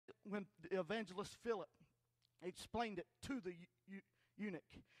when the evangelist Philip explained it to the eunuch,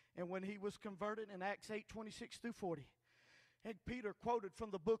 and when he was converted in Acts 8:26-40. And Peter quoted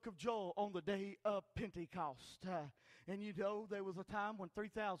from the book of Joel on the day of Pentecost. And you know, there was a time when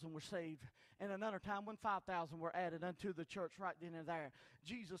 3,000 were saved, and another time when 5,000 were added unto the church right then and there.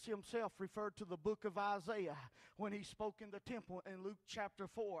 Jesus himself referred to the book of Isaiah when he spoke in the temple in Luke chapter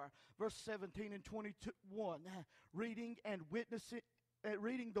 4, verse 17 and 21. Reading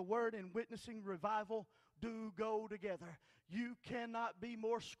the word and witnessing revival do go together. You cannot be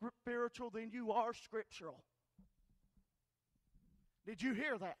more spiritual than you are scriptural. Did you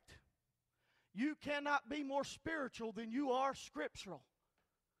hear that? You cannot be more spiritual than you are scriptural.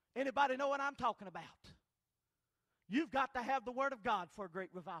 Anybody know what I'm talking about? You've got to have the Word of God for a great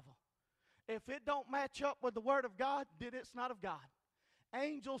revival. If it don't match up with the Word of God, then it's not of God.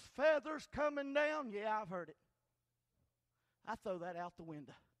 Angels' feathers coming down, yeah, I've heard it. I throw that out the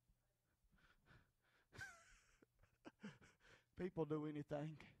window. People do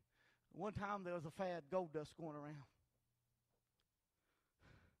anything. One time there was a fad gold dust going around.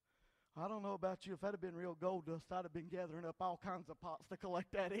 I don't know about you. If that had been real gold dust, I'd have been gathering up all kinds of pots to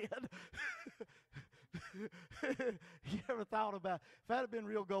collect that in. You ever thought about, if that had been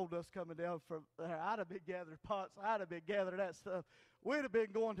real gold dust coming down from there, I'd have been gathering pots. I'd have been gathering that stuff. We'd have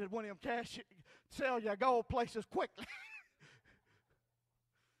been going to one of them cash sell you gold places quickly.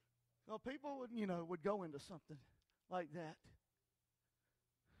 Well, people would go into something like that.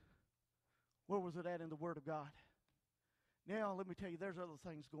 Where was it at in the Word of God? Now, let me tell you, there's other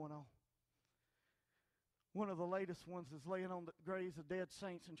things going on. One of the latest ones is laying on the graves of dead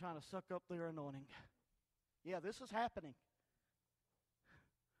saints and trying to suck up their anointing. Yeah, this is happening.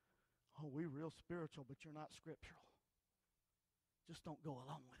 Oh, we're real spiritual, but you're not scriptural. Just don't go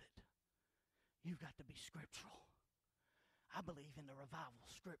along with it. You've got to be scriptural. I believe in the revival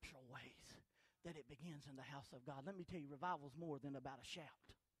scriptural ways, that it begins in the house of God. Let me tell you, revival is more than about a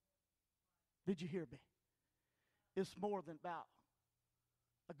shout. Did you hear me? It's more than about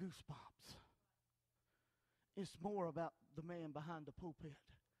a goosebumps. It's more about the man behind the pulpit.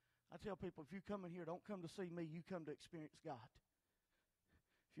 I tell people, if you come in here, don't come to see me, you come to experience God.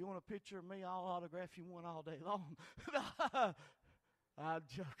 If you want a picture of me, I'll autograph you one all day long. I'm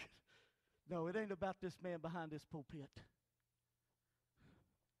joking. No, it ain't about this man behind this pulpit.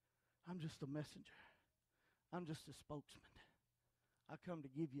 I'm just a messenger. I'm just a spokesman. I come to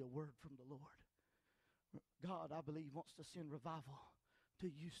give you a word from the Lord. God, I believe, wants to send revival to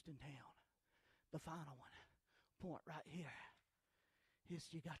Houston town. The final one, point right here, is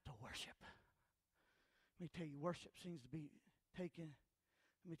you got to worship. Let me tell you, worship seems to be taken,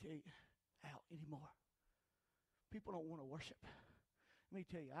 out anymore. People don't want to worship. Let me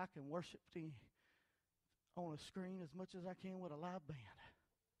tell you, I can worship on a screen as much as I can with a live band.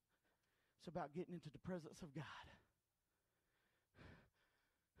 It's about getting into the presence of God.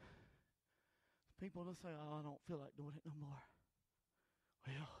 People will say, oh, I don't feel like doing it no more.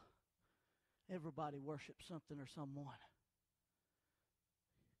 Well, everybody worships something or someone.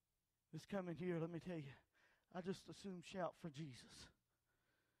 This coming here, let me tell you, I just assume shout for Jesus.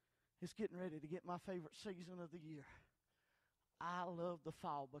 It's getting ready to get my favorite season of the year. I love the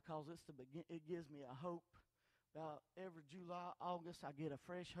fall because it's it gives me a hope. About every July, August, I get a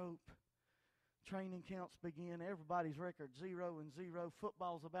fresh hope. Training camps begin. Everybody's record 0-0.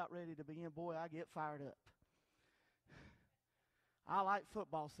 Football's about ready to begin. Boy, I get fired up. I like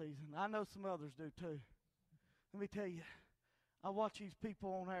football season. I know some others do too. Let me tell you, I watch these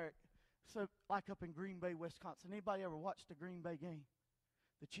people on there, so like up in Green Bay, Wisconsin. Anybody ever watched the Green Bay game?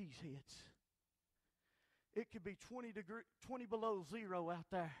 The Cheeseheads. It could be 20 below zero out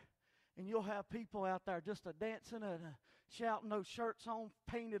there. And you'll have people out there just dancing and shouting, those shirts on,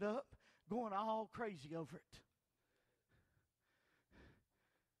 painted up, going all crazy over it.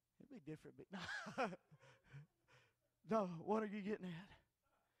 It'd be different, but no, what are you getting at?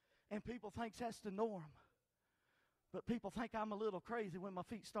 And people think that's the norm. But people think I'm a little crazy when my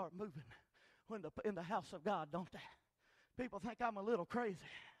feet start moving in the house of God, don't they? People think I'm a little crazy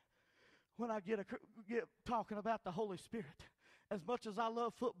when I get talking about the Holy Spirit. As much as I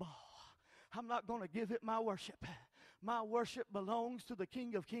love football, I'm not going to give it my worship. My worship belongs to the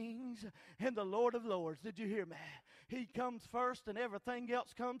King of Kings and the Lord of Lords. Did you hear me? He comes first and everything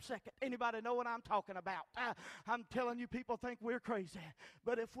else comes second. Anybody know what I'm talking about? I'm telling you, people think we're crazy.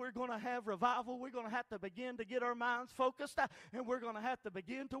 But if we're going to have revival, we're going to have to begin to get our minds focused, and we're going to have to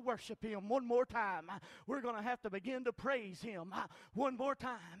begin to worship Him one more time. We're going to have to begin to praise Him one more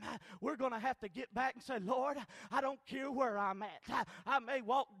time. We're going to have to get back and say, Lord, I don't care where I'm at. I may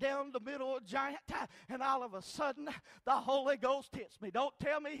walk down the middle of Giant, and all of a sudden, The Holy Ghost hits me. Don't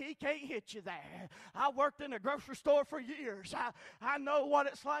tell me He can't hit you there. I worked in a grocery store for years. I know what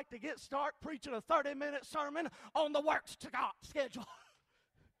it's like to start preaching a 30-minute sermon on the works to God schedule.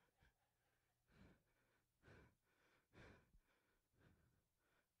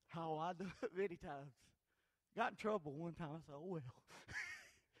 Oh, I do it many times. Got in trouble one time. I said, oh, well.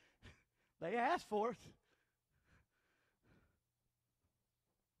 They asked for it.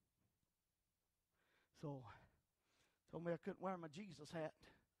 So, told me I couldn't wear my Jesus hat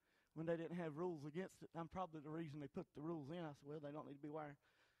when they didn't have rules against it. I'm probably the reason they put the rules in. I said, well, they don't need to be wearing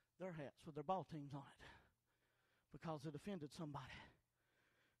their hats with their ball teams on it because it offended somebody.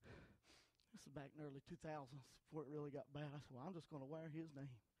 This is back in the early 2000s before it really got bad. I said, well, I'm just going to wear his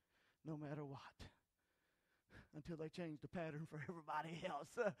name no matter what until they changed the pattern for everybody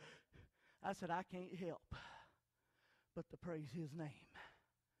else. I said, I can't help but to praise his name.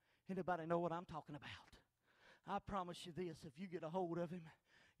 Anybody know what I'm talking about? I promise you this, if you get a hold of him,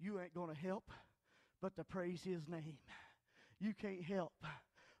 you ain't going to help but to praise his name. You can't help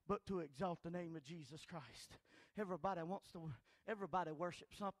but to exalt the name of Jesus Christ. Everybody worship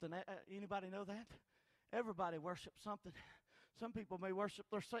something. Anybody know that? Everybody worships something. Some people may worship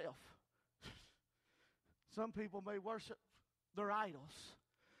themselves. Some people may worship their idols.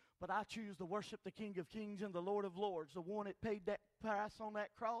 But I choose to worship the King of Kings and the Lord of Lords, the one that paid that price on that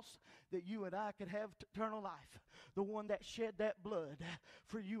cross that you and I could have eternal life, the one that shed that blood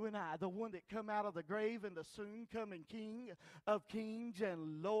for you and I, the one that come out of the grave and the soon coming King of Kings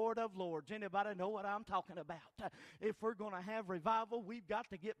and Lord of Lords. Anybody know what I'm talking about? If we're going to have revival, we've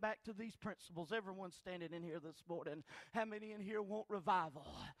got to get back to these principles. Everyone's standing in here this morning. How many in here want revival?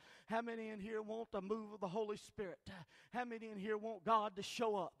 How many in here want the move of the Holy Spirit? How many in here want God to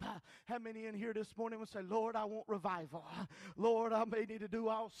show up? How many in here this morning would say, Lord, I want revival. Lord, I may need to do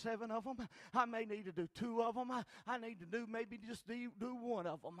all 7 of them. I may need to do 2 of them. I need to do maybe just do 1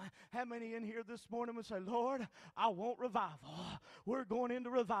 of them. How many in here this morning would say, Lord, I want revival. We're going into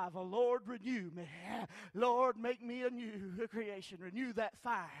revival. Lord, renew me. Lord, make me a new creation. Renew that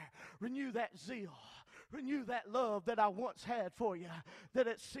fire. Renew that zeal. Renew that love that I once had for you, that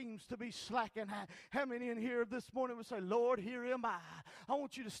it seems to be slacking. How many in here this morning would say, Lord, here am I. I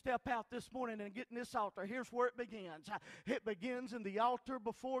want you to step out this morning and get in this altar. Here's where it begins. It begins in the altar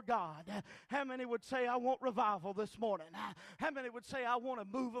before God. How many would say, I want revival this morning? How many would say, I want a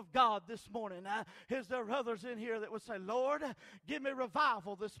move of God this morning? Is there others in here that would say, Lord, give me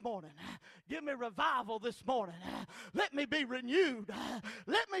revival this morning. Give me revival this morning. Let me be renewed.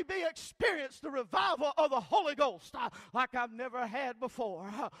 Let me experience the revival of the Holy Ghost like I've never had before.